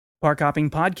Park Hopping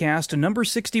Podcast number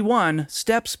 61,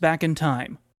 Steps Back in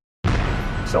Time.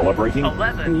 Celebrating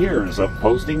 11 years of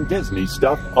posting Disney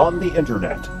stuff on the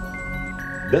internet.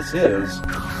 This is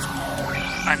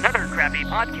another crappy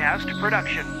podcast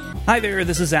production. Hi there,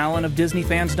 this is Alan of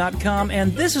DisneyFans.com,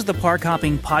 and this is the Park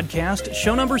Hopping Podcast,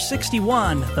 show number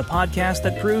 61, the podcast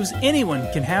that proves anyone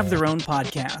can have their own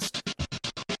podcast.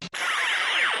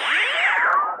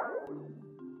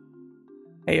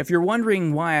 Hey, if you're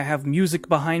wondering why I have music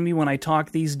behind me when I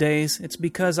talk these days, it's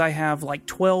because I have like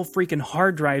 12 freaking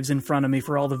hard drives in front of me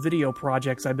for all the video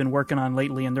projects I've been working on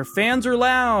lately, and their fans are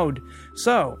loud.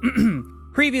 So,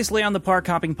 previously on the Park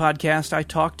Hopping Podcast, I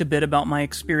talked a bit about my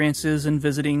experiences in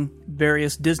visiting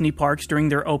various Disney parks during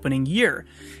their opening year,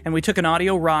 and we took an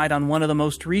audio ride on one of the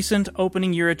most recent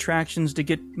opening year attractions to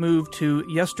get moved to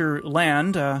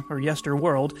Yesterland, or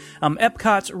Yesterworld,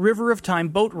 Epcot's River of Time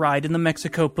boat ride in the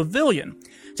Mexico Pavilion.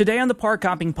 Today on the Park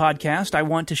Hopping Podcast, I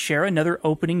want to share another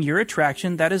opening year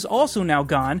attraction that is also now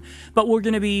gone, but we're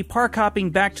going to be park hopping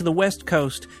back to the West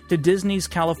Coast to Disney's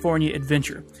California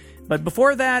Adventure. But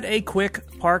before that, a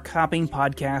quick Park Hopping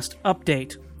Podcast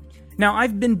update. Now,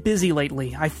 I've been busy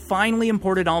lately. I finally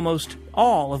imported almost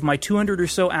all of my 200 or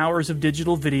so hours of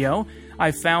digital video.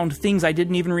 I've found things I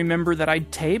didn't even remember that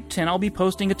I'd taped, and I'll be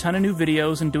posting a ton of new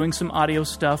videos and doing some audio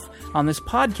stuff on this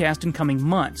podcast in coming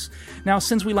months. Now,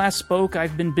 since we last spoke,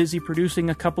 I've been busy producing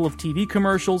a couple of TV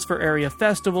commercials for area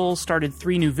festivals, started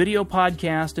 3 new video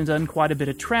podcasts, and done quite a bit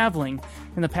of traveling.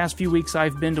 In the past few weeks,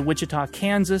 I've been to Wichita,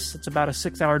 Kansas. It's about a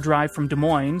 6-hour drive from Des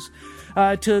Moines.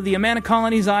 To the Amana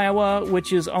Colonies, Iowa,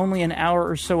 which is only an hour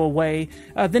or so away.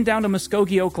 Then down to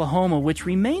Muskogee, Oklahoma, which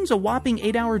remains a whopping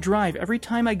 8-hour drive every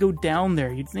time I go down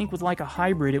there. You'd think with like a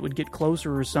hybrid it would get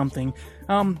closer or something.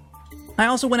 I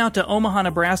also went out to Omaha,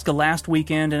 Nebraska last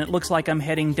weekend, and it looks like I'm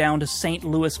heading down to St.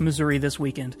 Louis, Missouri this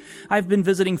weekend. I've been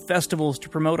visiting festivals to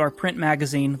promote our print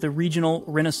magazine, The Regional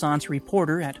Renaissance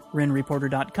Reporter, at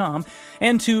renreporter.com,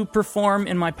 and to perform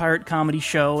in my pirate comedy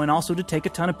show, and also to take a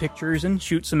ton of pictures and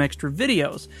shoot some extra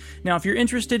videos. Now, if you're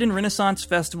interested in Renaissance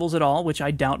festivals at all, which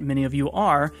I doubt many of you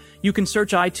are, you can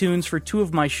search iTunes for 2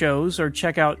 of my shows, or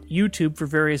check out YouTube for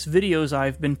various videos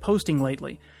I've been posting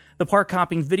lately. The Park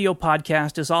Hopping Video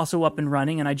Podcast is also up and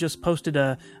running, and I just posted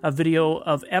a video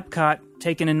of Epcot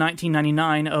taken in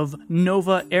 1999 of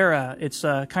Nova Era. It's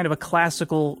kind of a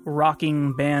classical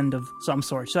rocking band of some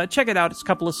sort. So check it out. It's a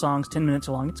couple of songs, 10 minutes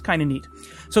long. It's kind of neat.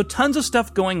 So tons of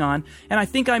stuff going on, and I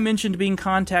think I mentioned being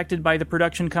contacted by the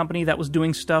production company that was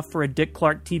doing stuff for a Dick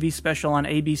Clark TV special on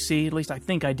ABC. At least I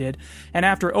think I did. And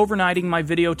after overnighting my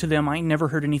video to them, I never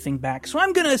heard anything back. So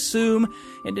I'm going to assume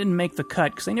it didn't make the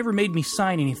cut, because they never made me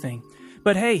sign anything.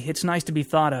 But hey, it's nice to be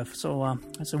thought of. So,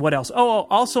 I said, what else? Oh,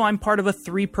 also, I'm part of a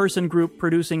 3-person group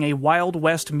producing a Wild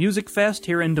West Music Fest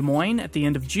here in Des Moines at the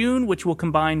end of June, which will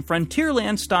combine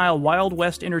Frontierland-style Wild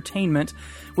West entertainment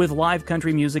with live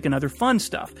country music and other fun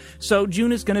stuff. So,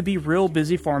 June is going to be real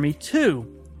busy for me,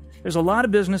 too. There's a lot of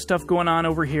business stuff going on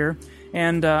over here,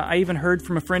 and I even heard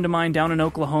from a friend of mine down in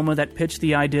Oklahoma that pitched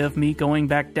the idea of me going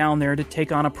back down there to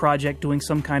take on a project doing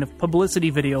some kind of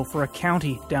publicity video for a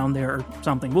county down there or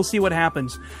something. We'll see what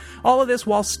happens. All of this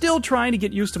while still trying to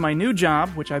get used to my new job,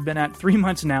 which I've been at 3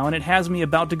 months now, and it has me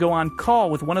about to go on call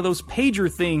with one of those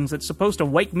pager things that's supposed to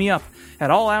wake me up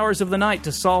at all hours of the night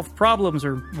to solve problems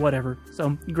or whatever.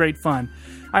 So, great fun.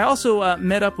 I also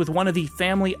met up with one of the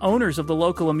family owners of the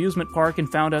local amusement park and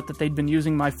found out that they'd been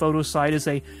using my photo site as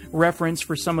a reference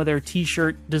for some of their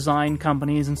t-shirt design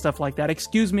companies and stuff like that.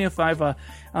 Excuse me if I've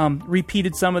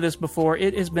repeated some of this before.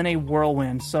 It has been a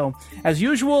whirlwind. So, as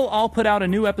usual, I'll put out a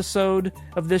new episode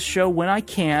of this show when I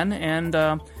can, and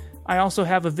I also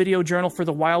have a video journal for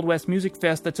the Wild West Music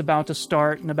Fest that's about to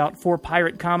start, and about 4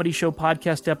 pirate comedy show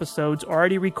podcast episodes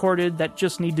already recorded that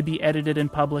just need to be edited and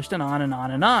published, and on and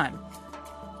on and on.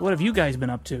 What have you guys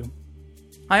been up to?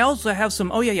 I also have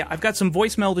some, I've got some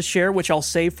voicemail to share, which I'll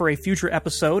save for a future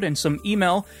episode, and some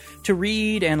email to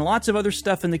read, and lots of other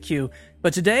stuff in the queue.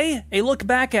 But today, a look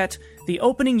back at the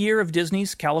opening year of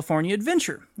Disney's California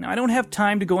Adventure. Now, I don't have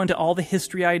time to go into all the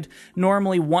history I'd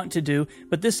normally want to do,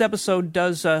 but this episode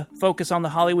does focus on the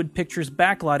Hollywood Pictures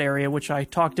backlot area, which I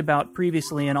talked about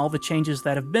previously, and all the changes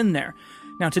that have been there.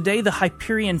 Now, today, the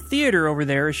Hyperion Theater over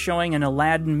there is showing an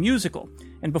Aladdin musical.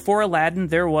 And before Aladdin,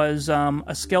 there was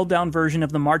a scaled-down version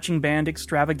of the marching band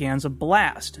extravaganza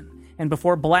Blast. And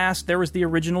before Blast, there was the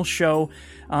original show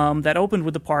that opened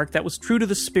with the park that was true to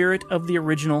the spirit of the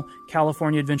original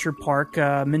California Adventure Park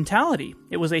mentality.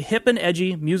 It was a hip and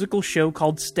edgy musical show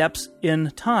called Steps in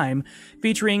Time,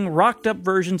 featuring rocked-up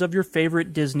versions of your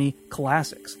favorite Disney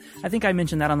classics. I think I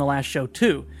mentioned that on the last show,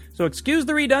 too. So excuse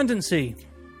the redundancy.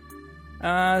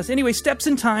 Anyway, Steps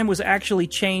in Time was actually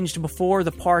changed before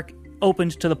the park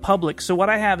opened to the public, so what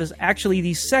I have is actually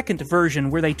the second version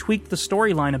where they tweaked the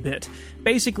storyline a bit.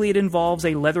 Basically, it involves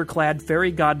a leather-clad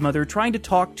fairy godmother trying to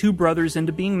talk two brothers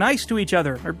into being nice to each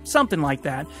other, or something like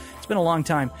that. It's been a long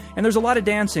time. And there's a lot of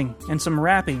dancing and some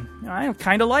rapping. I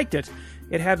kind of liked it.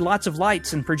 It had lots of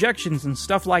lights and projections and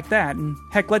stuff like that, and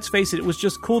heck, let's face it was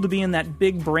just cool to be in that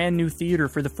big brand new theater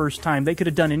for the first time. They could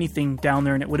have done anything down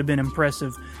there and it would have been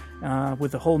impressive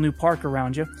with a whole new park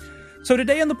around you. So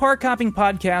today on the Park Hopping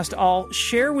Podcast, I'll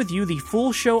share with you the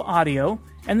full show audio,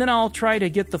 and then I'll try to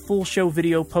get the full show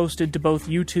video posted to both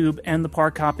YouTube and the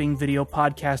Park Hopping video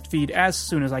podcast feed as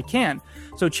soon as I can.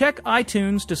 So check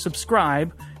iTunes to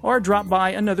subscribe, or drop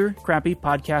by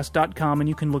anothercrappypodcast.com and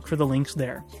you can look for the links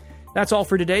there. That's all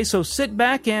for today, so sit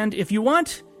back and, if you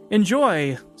want,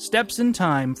 enjoy Steps in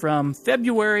Time from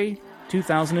February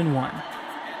 2001.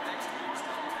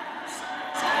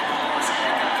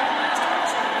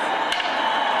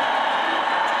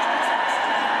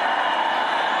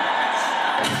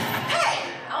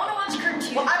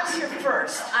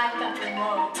 I've got the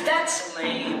remote. That's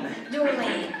lame. You're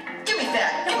lame. Give me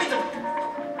that. Give me the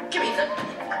remote.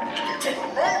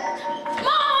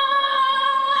 Mom!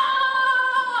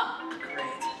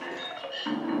 Great.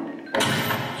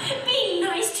 Be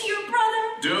nice to your brother.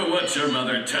 Do what your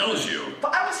mother tells you.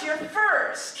 But I was here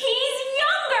first. He's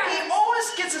younger. He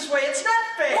always gets his way. It's not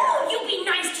fair. Oh, you be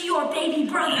nice to your baby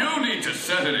brother. You need to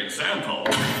set an example.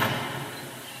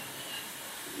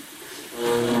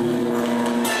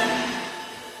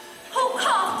 Who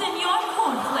coughed in your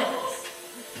cornflakes?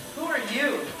 Who are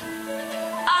you?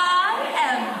 I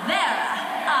am Vera.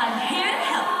 I'm here to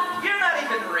help. You're not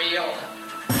even real.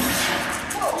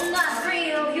 Oh, not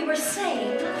real. You were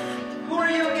saved. Who are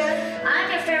you again?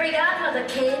 I'm your fairy godmother,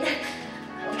 kid.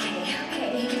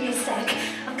 Okay, give me a sec.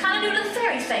 I'm kind of new to the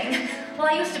fairy thing. Well,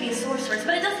 I used to be a sorceress,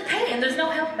 but it doesn't pay and there's no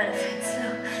health benefits,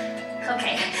 so...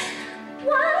 Okay.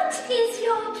 What is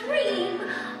your dream,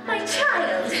 my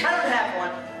child? I don't have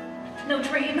one. No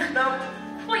dream? No.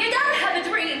 Well, you gotta have a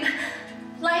dream.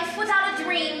 Life without a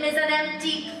dream is an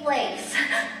empty place.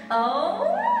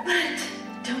 Oh, but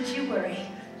don't you worry.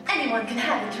 Anyone can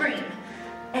have a dream.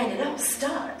 And it all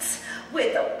starts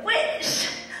with a wish.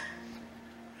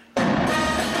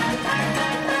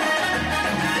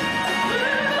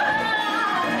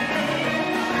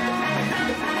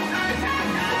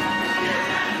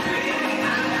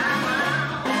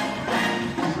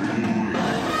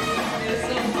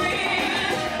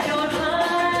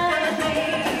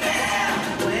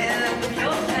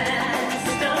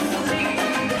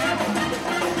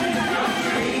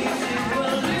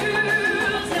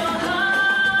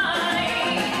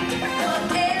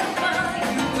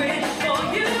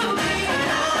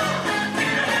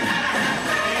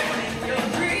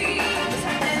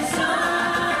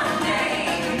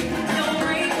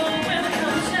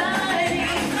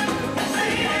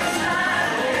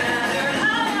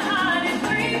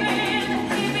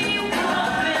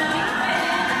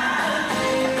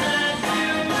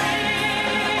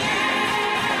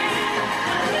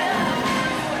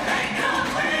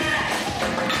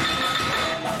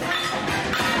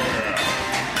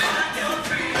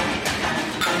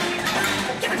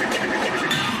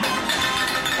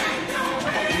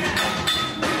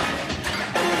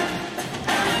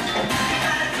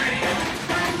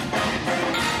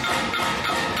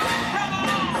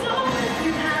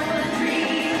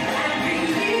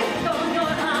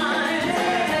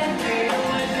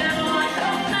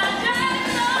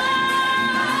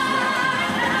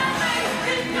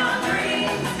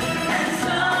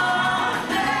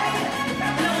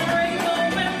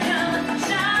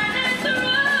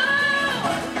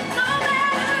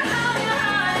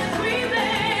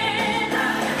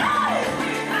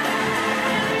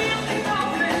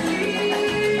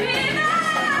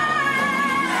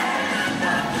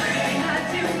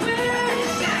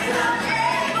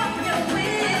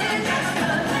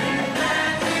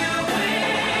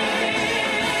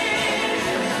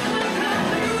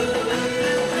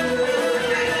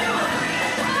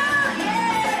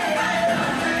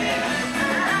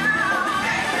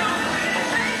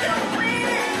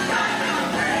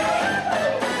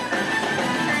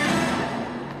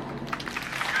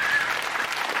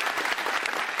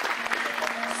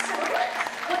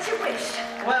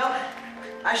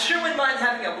 I sure wouldn't mind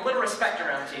having a little respect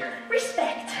around here.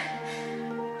 Respect.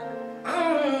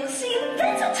 See,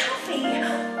 that's a toughie.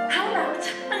 How about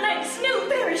a nice new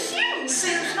pair of shoes? See,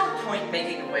 there's no point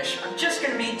making a wish. I'm just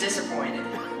gonna be disappointed.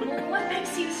 What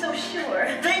makes you so sure?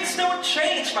 Things don't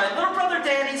change. My little brother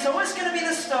Danny's always gonna be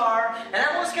the star, and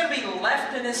I'm always gonna be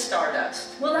left in his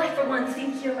stardust. Well, I for one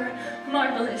think you're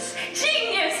marvelous,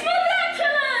 genius,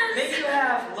 miraculous! Maybe you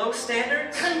have low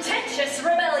standards? Contentious,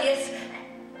 rebellious.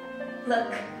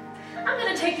 Look, I'm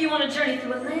gonna take you on a journey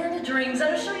through a land of dreams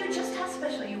that'll show you just how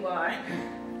special you are.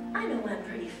 I know I'm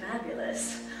pretty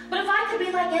fabulous, but if I could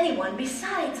be like anyone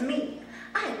besides me,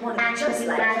 I'd want to be just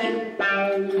like you.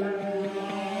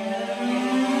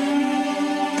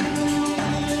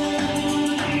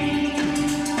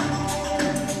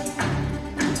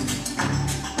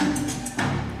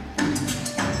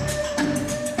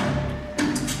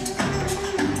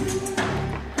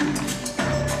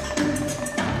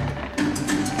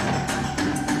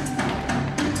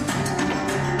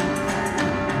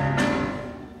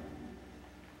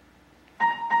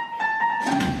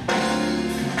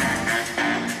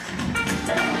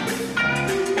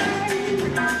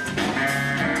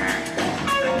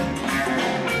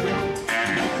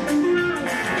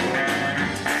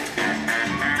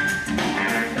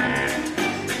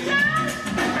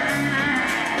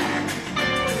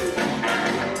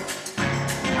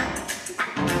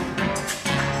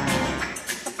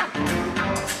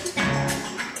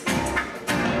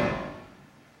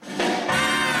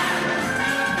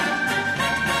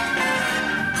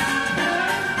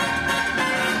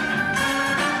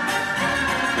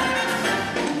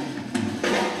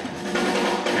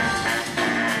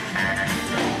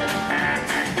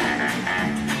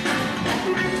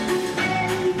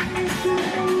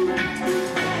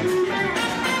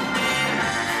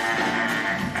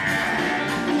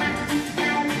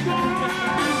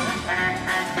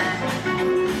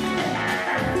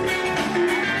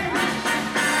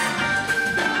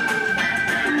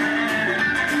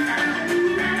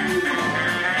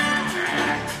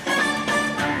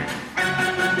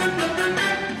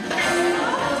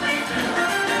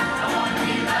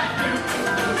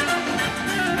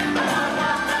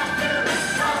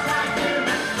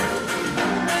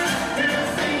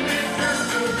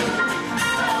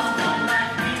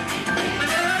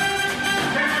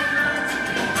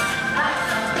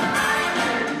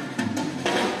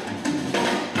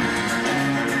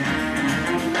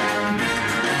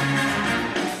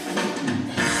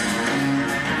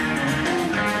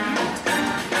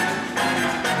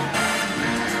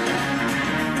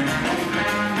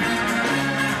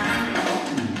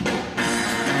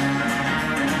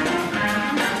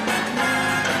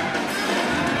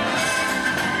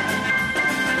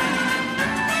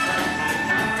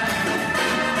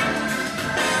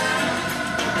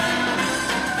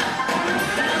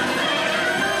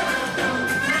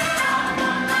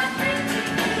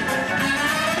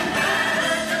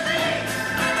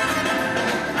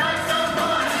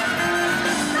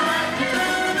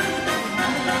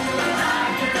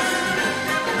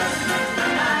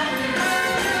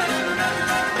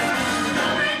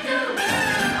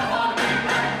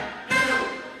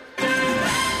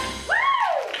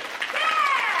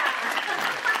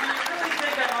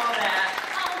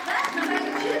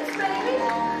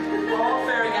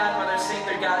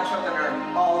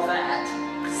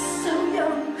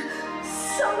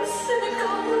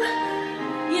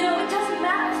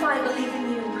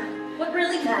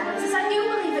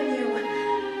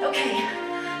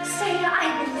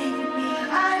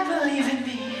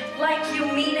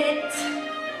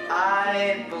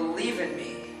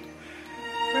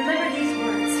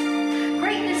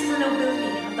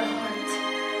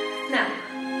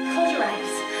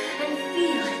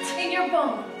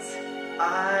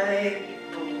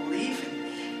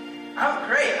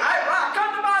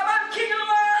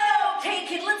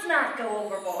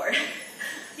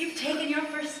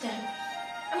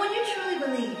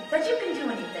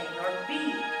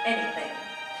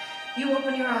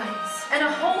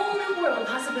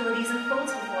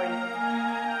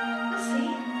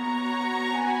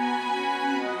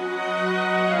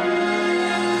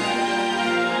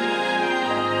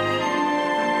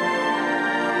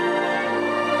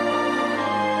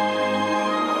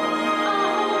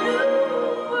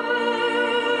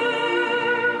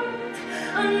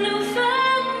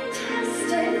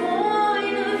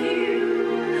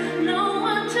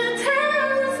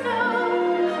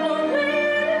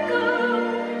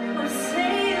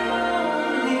 Say you'll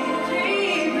only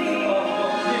dream.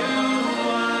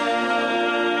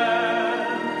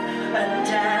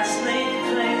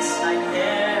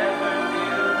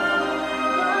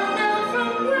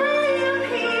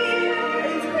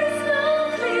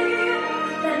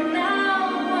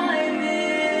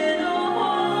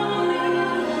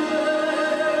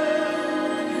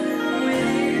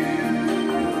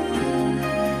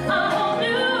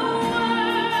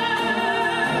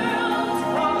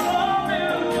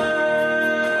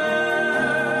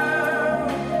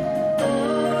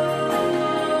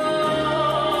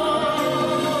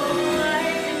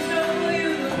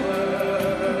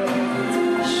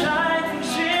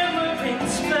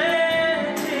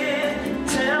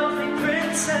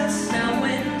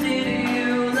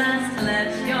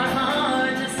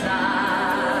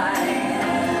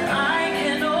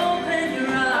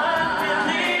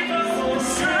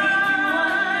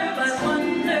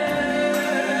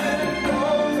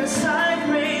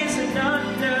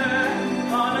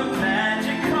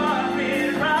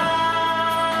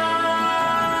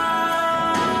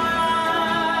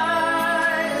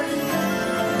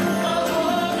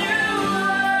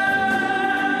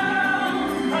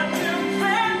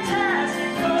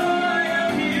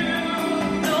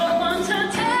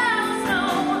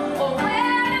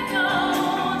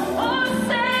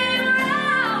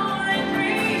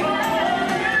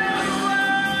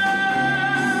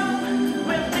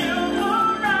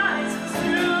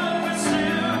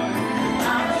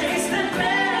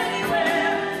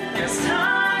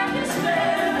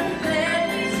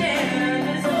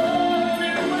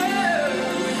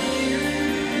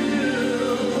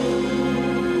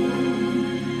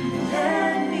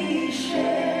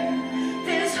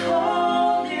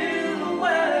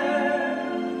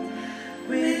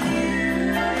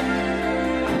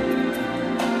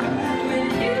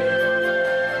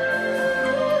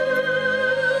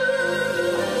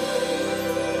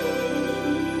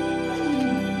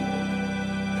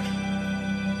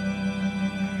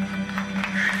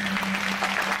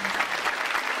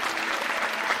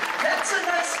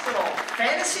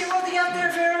 fantasy world out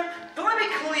there, Vera? But let me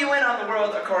clue you in on the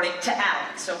world according to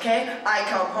Alex, okay? I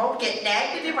come home, get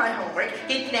nagged to do my homework,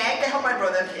 get nagged to help my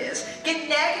brother his, get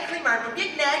nagged to clean my room,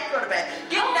 get nagged to go to bed,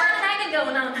 get Oh, nagged... nagging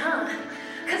going on, huh?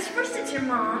 Because first it's your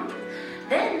mom,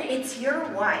 then it's your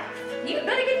wife. You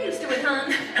better get used to it,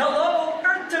 hon. Hello,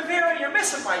 Earth to Vera, you're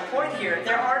missing my point here.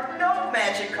 There are no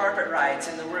magic carpet rides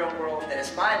in the real world that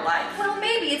is my life. Well,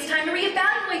 maybe it's time to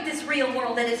reevaluate this real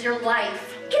world that is your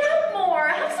life. Get out more,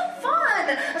 have some fun,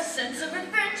 a sense of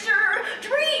adventure,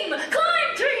 dream,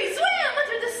 climb trees, swim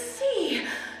under the sea.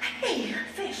 Hey,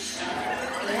 fish.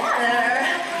 Water.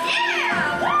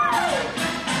 Yeah, woo!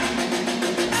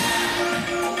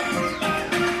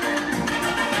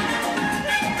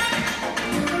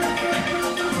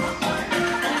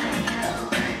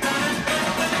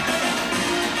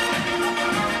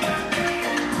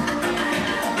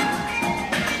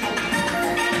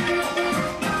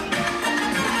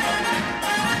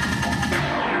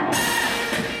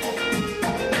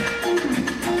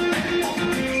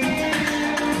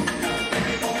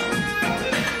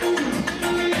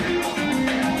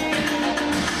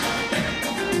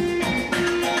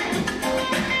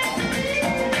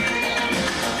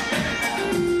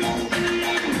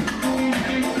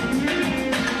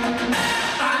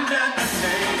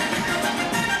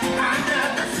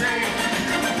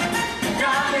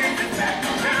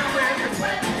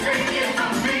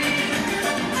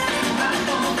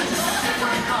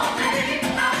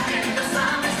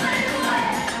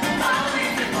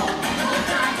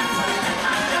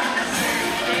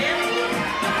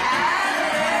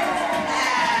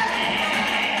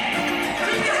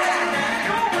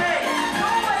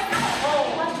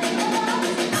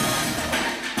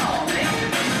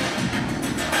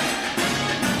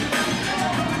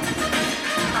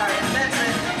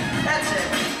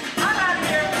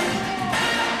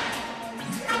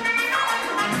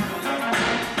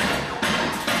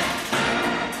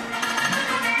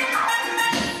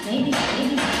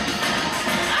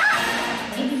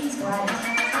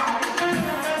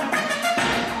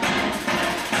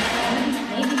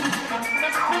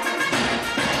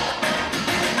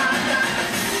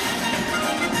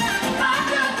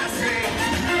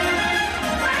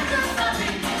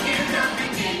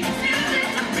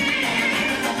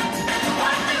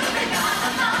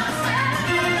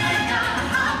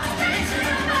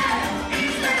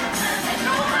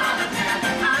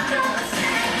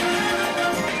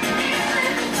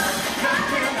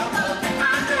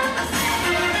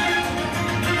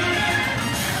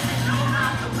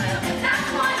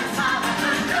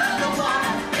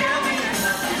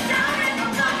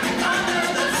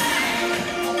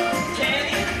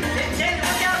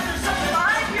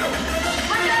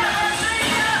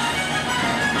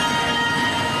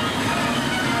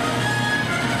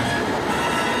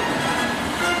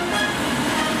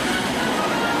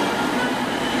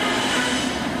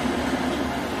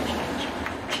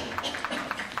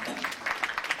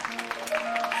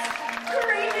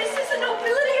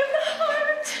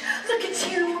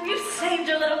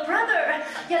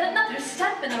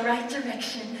 step in the right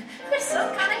direction. You're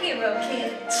some kind of hero,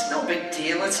 kid. It's no big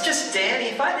deal. It's just Danny.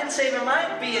 If I didn't save him,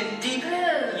 I'd be in deep...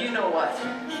 You know what?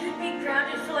 You'd be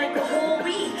grounded for like the whole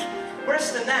week.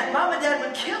 Worse than that, Mom and Dad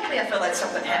would kill me if I let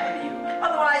something happen to you.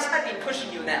 Otherwise, I'd be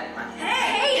pushing you that mile.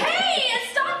 Hey!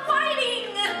 Stop fighting!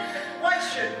 Why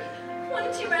should we?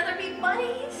 Wouldn't you rather be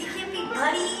buddies? You can't be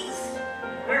buddies.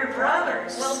 We're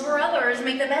brothers. Well, brothers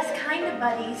make the best kind of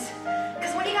buddies.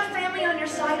 Because when you got family on your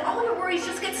side, all your worries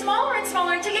just get smaller and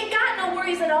smaller until you got no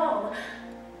worries at all.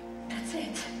 That's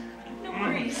it. No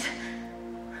worries.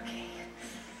 Okay.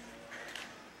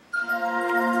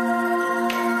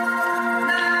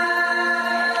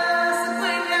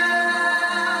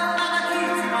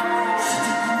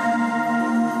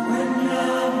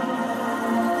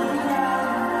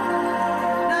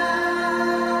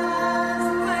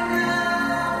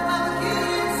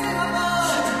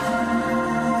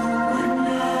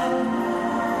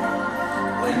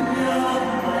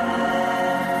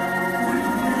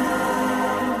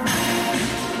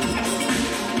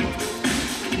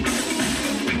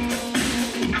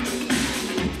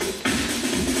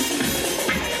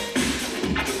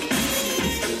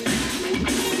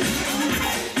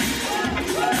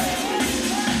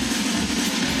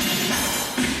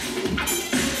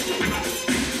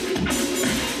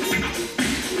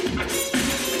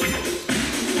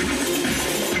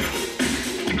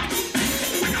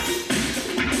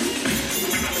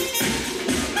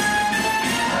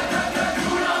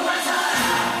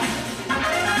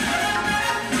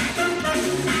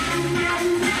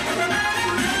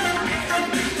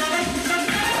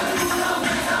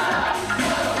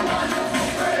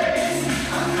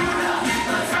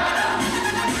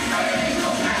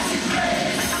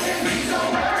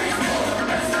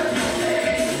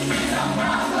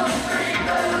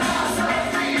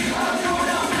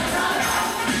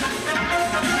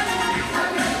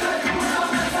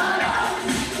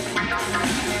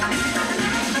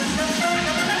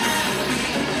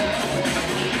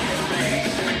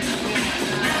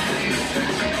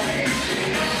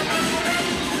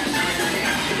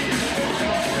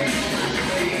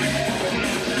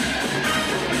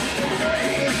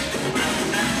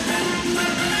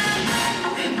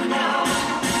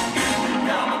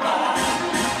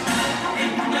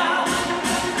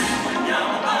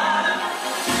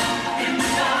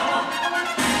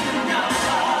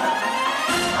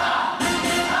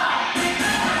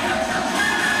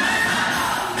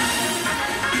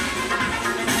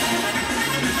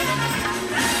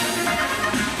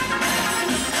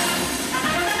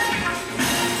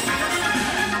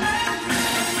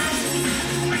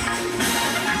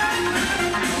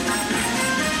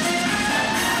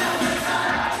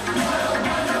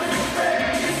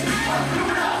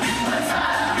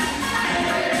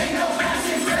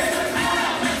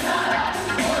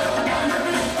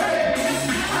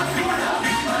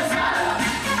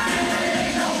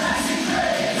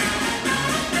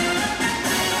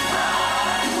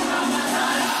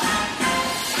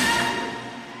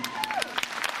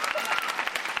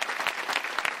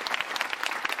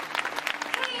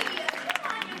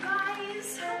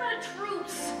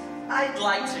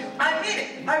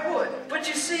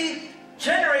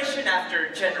 generation after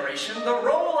generation, the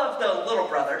role of the little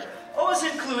brother always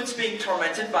includes being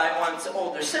tormented by one's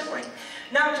older sibling.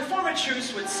 Now, to form a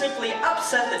truce would simply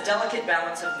upset the delicate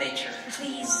balance of nature.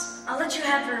 Please, I'll let you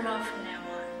have the remote from now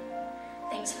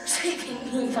on. Thanks for saving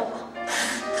me, though. I'm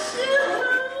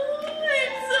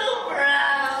so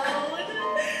proud.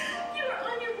 You're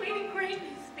on your way to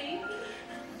greatness, baby.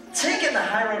 Taking the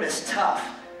high road is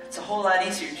tough. It's a whole lot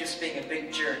easier just being a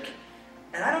big jerk.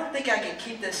 And I don't think I can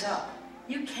keep this up.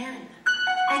 You can.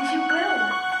 And you will.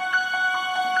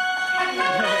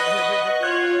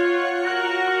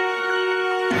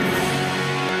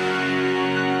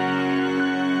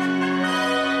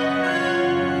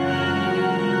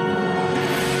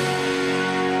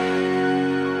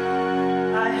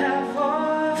 I have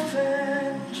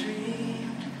often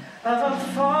dreamed of a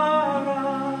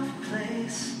far-off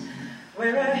place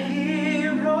where a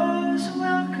hero's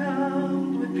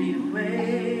welcome would be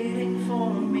waiting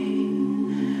for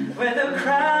me, where the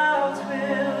crowds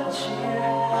will cheer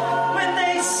when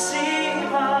they see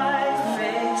my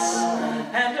face,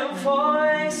 and a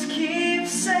voice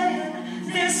keeps saying,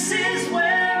 this is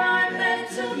where I'm meant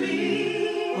to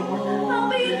be. I'll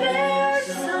be there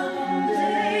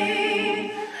someday.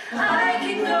 I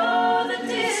can go the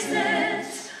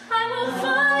distance. I will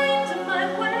find my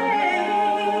way.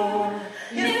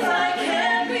 If I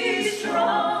can be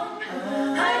strong,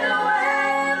 I know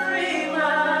every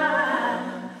mile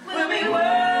will be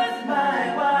worth my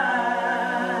while.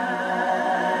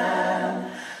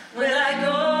 When I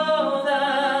go the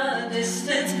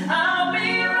distance, I'll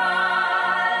be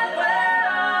right where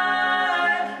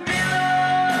I belong.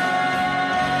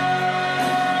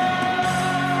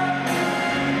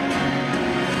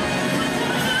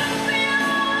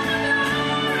 Beyond the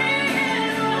glory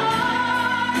and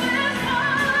heart is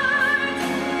mine.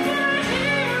 When a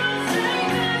hero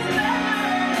sings his ballad,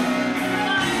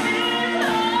 life is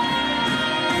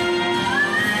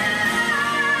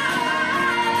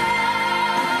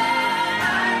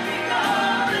I can go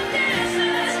the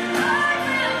distance. I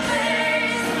will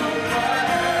face the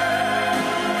world.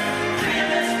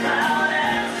 Fearless, proud,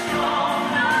 and strong.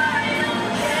 I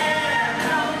don't care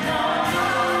how far.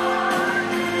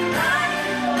 I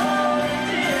can go the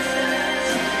distance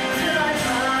till I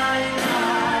find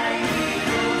my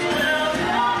heroes will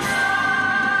come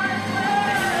right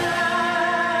where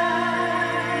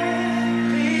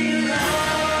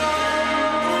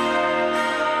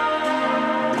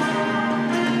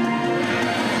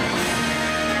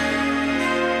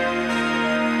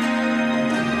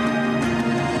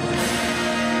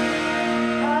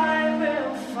I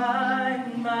will find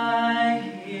my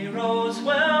heroes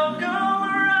welcome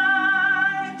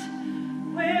right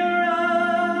where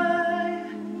I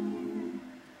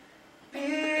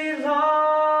belong.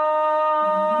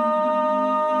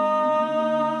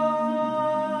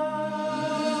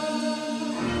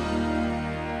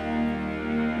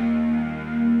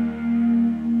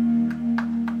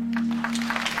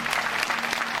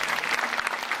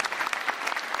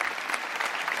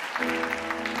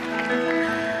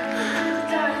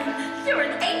 Darling, you're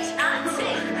an H.I.T.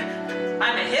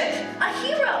 I'm a hit? A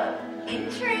hero. In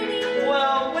training.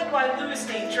 Well, when do I lose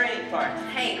the training part?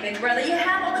 Hey, big brother, you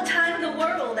have all the time in the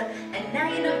world, and now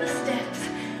you know the steps.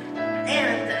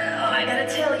 And, I gotta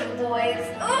tell you, boys,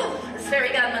 this fairy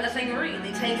godmother thing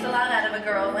really takes a lot out of a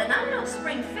girl, and I'm no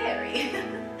spring fairy.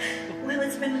 Well,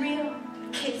 it's been real.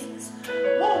 Kisses.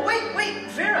 Whoa, wait,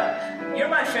 Vera. You're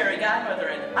my fairy godmother,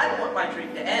 and I don't want my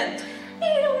dream to end.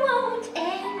 It won't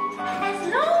end as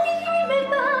long as you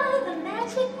remember the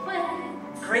magic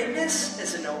words. Greatness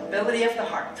is a nobility of the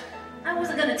heart. I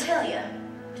wasn't gonna tell you,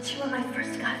 but you were my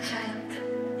first godchild.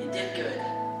 You did good.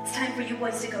 It's time for you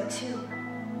boys to go too.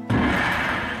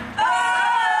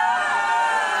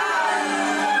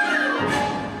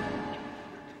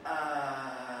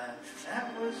 That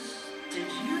was... Did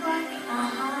you like...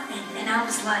 And I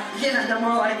was like, Yeah, I'm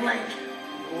all like... like,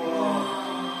 Whoa.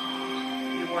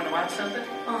 You want to watch something?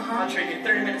 I'll trade you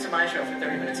 30 minutes of my show for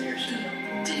 30 minutes of your show.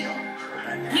 Deal.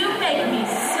 You make me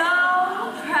so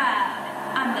proud.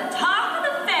 I'm the talk of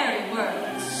the fairy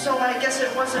world. So I guess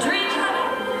it wasn't... Dream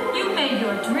honey, you made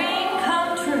your dream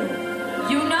come true.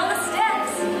 You know the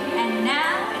steps, and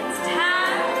now it's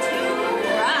time to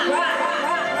rock.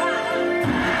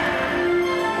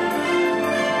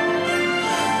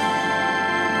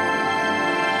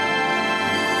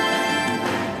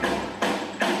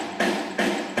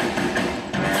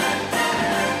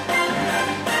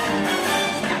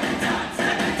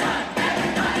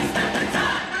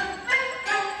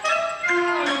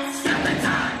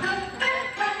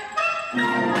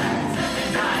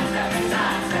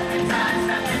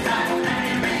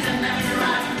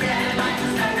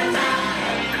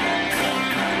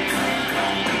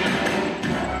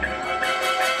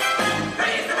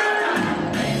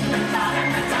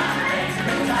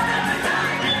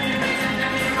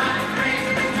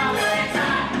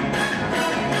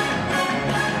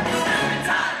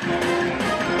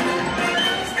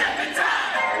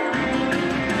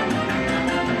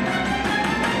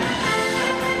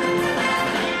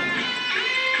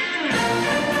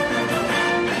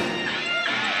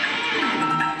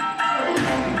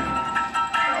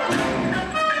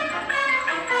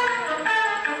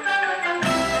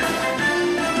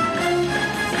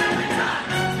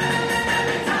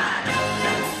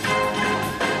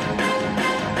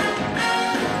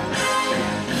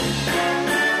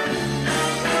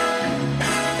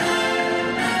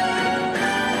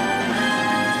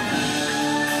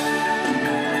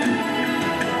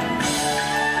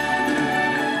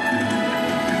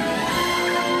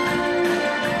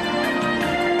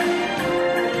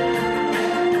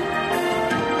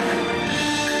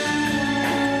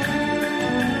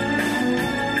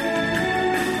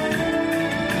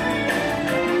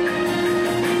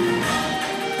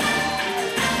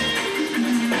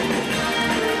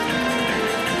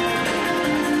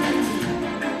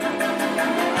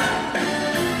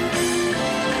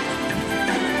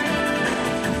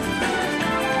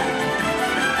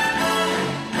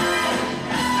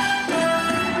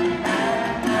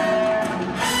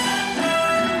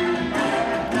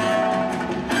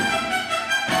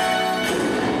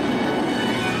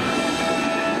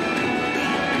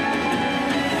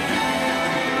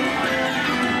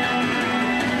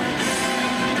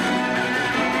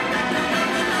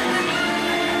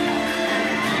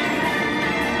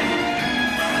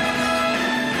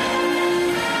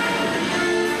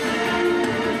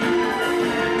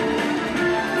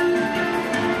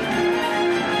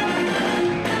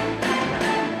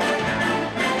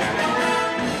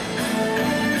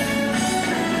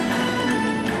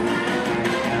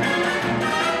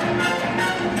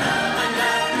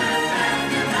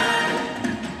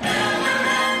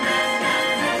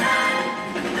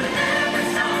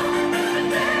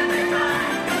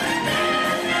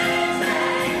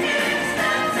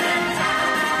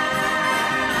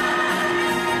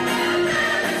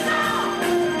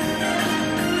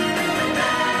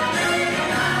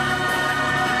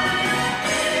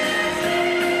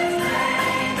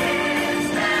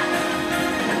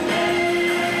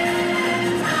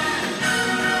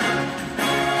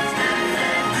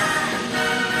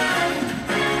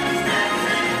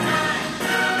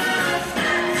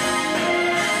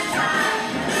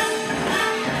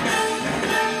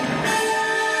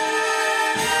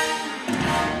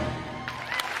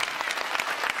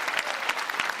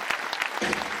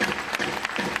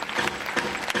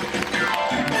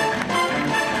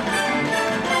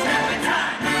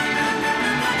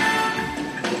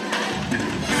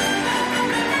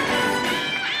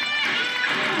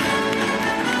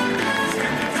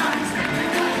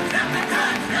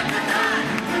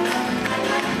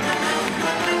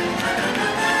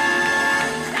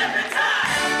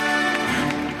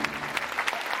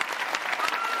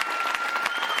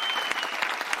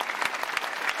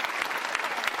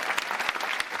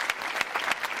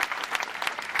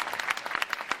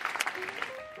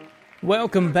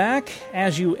 Welcome back.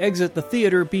 As you exit the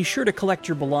theater, be sure to collect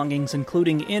your belongings,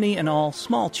 including any and all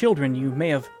small children you may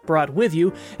have brought with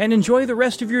you, and enjoy the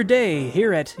rest of your day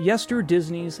here at Yester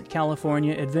Disney's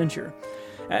California Adventure.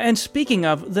 And speaking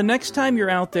of, the next time you're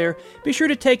out there, be sure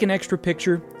to take an extra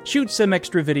picture, shoot some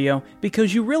extra video,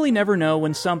 because you really never know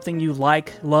when something you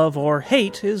like, love, or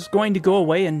hate is going to go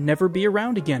away and never be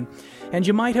around again. And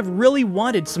you might have really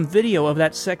wanted some video of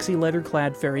that sexy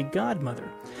leather-clad fairy godmother.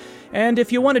 And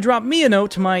if you want to drop me a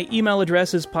note, my email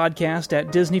address is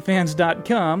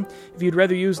podcast@disneyfans.com. If you'd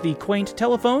rather use the quaint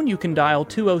telephone, you can dial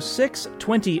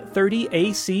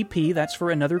 206-2030-ACP. That's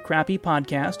for Another Crappy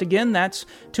Podcast. Again, that's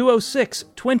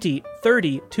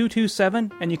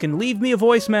 206-2030-227, and you can leave me a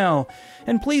voicemail.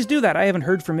 And please do that. I haven't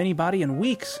heard from anybody in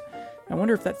weeks. I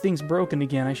wonder if that thing's broken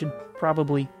again. I should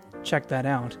probably check that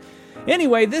out.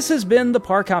 Anyway, this has been the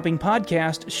Park Hopping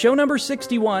Podcast, show number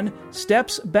 61,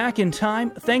 Steps Back in Time.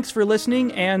 Thanks for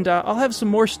listening, and I'll have some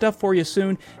more stuff for you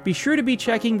soon. Be sure to be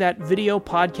checking that video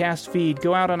podcast feed.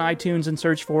 Go out on iTunes and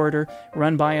search for it, or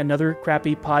run by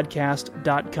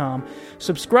anothercrappypodcast.com.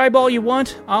 Subscribe all you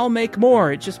want. I'll make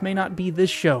more. It just may not be this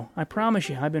show. I promise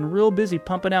you, I've been real busy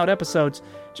pumping out episodes.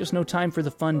 Just no time for the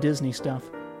fun Disney stuff.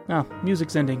 Oh,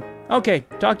 music's ending. Okay,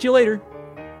 talk to you later.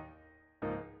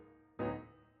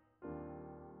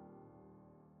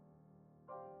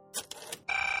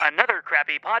 Another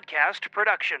Crappy Podcast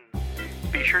production.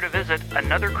 Be sure to visit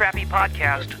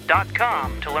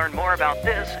anothercrappypodcast.com to learn more about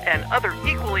this and other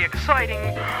equally exciting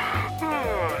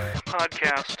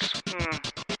podcasts.